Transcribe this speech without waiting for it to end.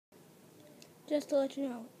Just to let you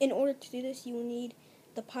know, in order to do this, you will need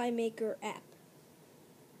the Pie Maker app.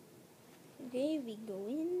 Okay, we go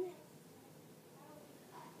in.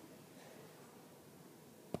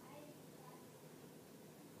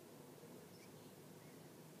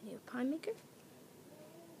 You have Pie Maker.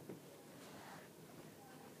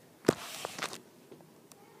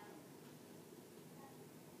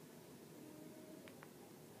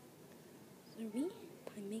 Sorry,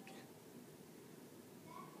 Pie Maker.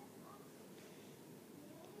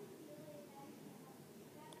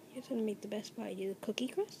 Here's how to make the best pie. Do the cookie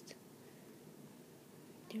crust.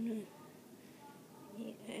 Do not.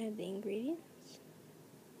 You add the ingredients.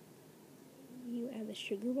 You add the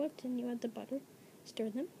sugar bits and you add the butter. Stir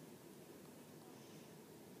them.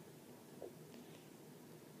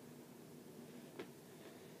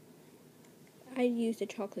 I use the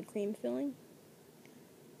chocolate cream filling,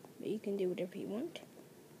 but you can do whatever you want.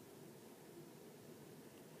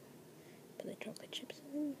 Put the chocolate chips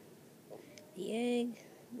in, the egg,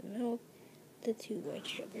 the milk, the 2 white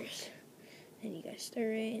sugars. Then you guys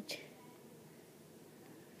stir it.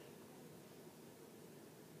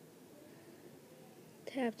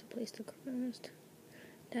 Tap to place the crust.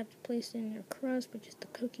 Tap to place in your crust, but just the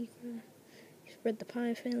cookie crust. You spread the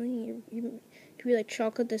pie filling. If you like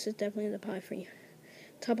chocolate, this is definitely the pie for you.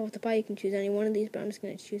 Top off the pie, you can choose any one of these, but I'm just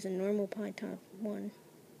going to choose a normal pie top one.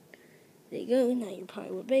 There you go. Now your pie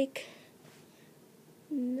will bake.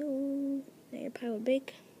 No. Now your pie will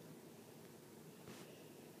bake.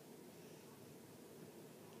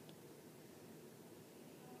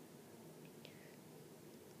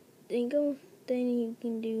 There you go. Then you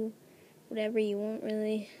can do whatever you want,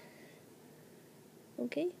 really.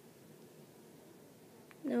 Okay.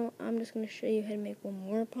 Now I'm just going to show you how to make one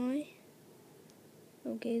more pie.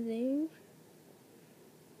 Okay, there.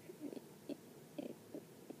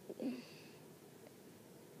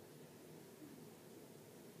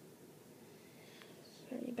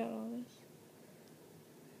 Sorry about all this.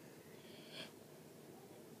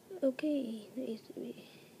 Okay, there used to be.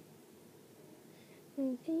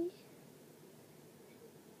 Okay.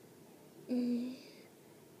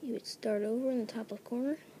 You would start over in the top left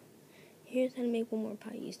corner. Here's how to make one more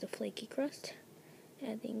pie. Use the flaky crust.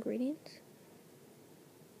 Add the ingredients.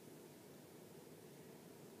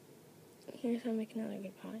 Here's how to make another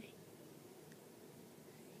good pie.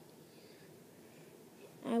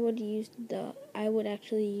 I would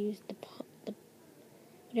actually use the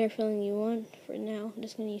whatever filling you want. For now, I'm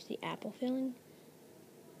just going to use the apple filling.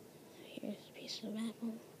 Here's a piece of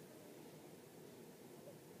apple.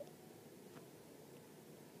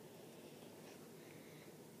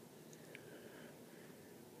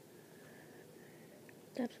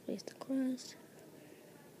 Tap to place the crust.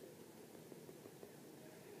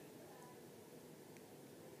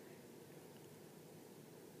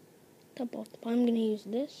 Top off the pie. I'm going to use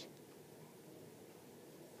this.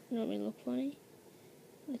 Don't really look funny.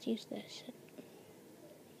 Let's use this.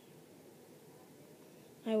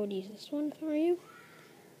 I would use this one for you.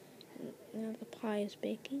 Now the pie is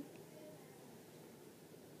baking.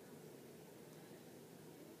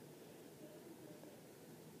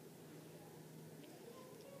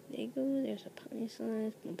 There you go. There's a pie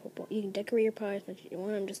slice. You can decorate your pie as much as you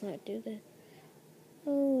want. I'm just not do that.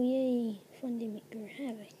 Oh yay! Fun to make or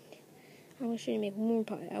have it. I'm going to show you make one more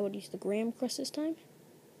pie. I would use the graham crust this time.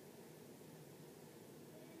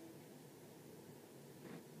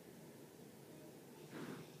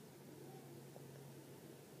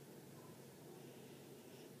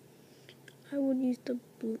 I would use the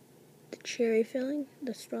cherry filling,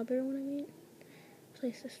 the strawberry one I mean.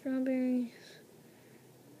 Place the strawberries.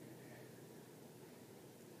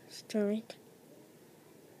 Stir it.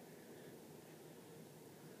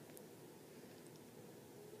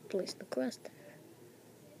 Place the crust.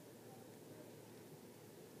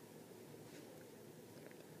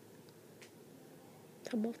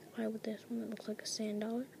 Top off the pie with this one that looks like a sand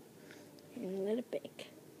dollar. And let it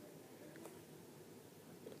bake.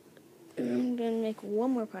 I'm going to make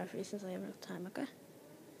one more pie for you since I have enough time, okay?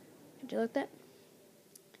 Would you like that?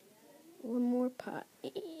 One more pie.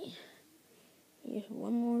 Here's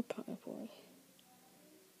one more pie for you.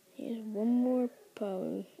 Here's one more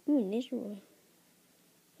pie. Ooh, nature roll.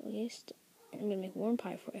 Okay, I'm going to make one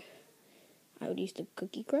pie for you. I would use the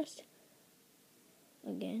cookie crust.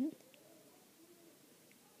 Again.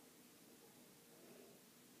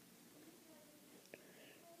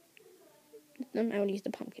 Then I would use the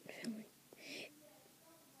pumpkin filling.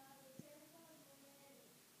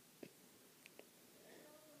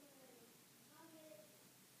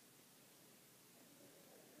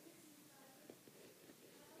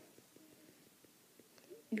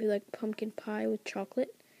 If you like pumpkin pie with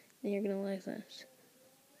chocolate, then you're gonna like this.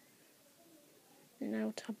 And I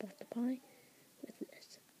will top off the pie with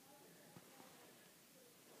this.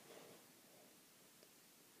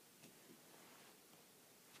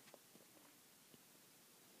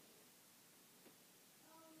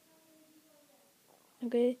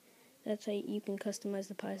 Okay, that's how you can customize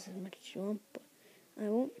the pies as much as you want, but I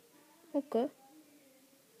won't. Okay.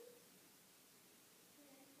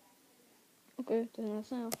 Okay, then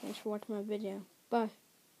that's all. Thanks for watching my video. Bye.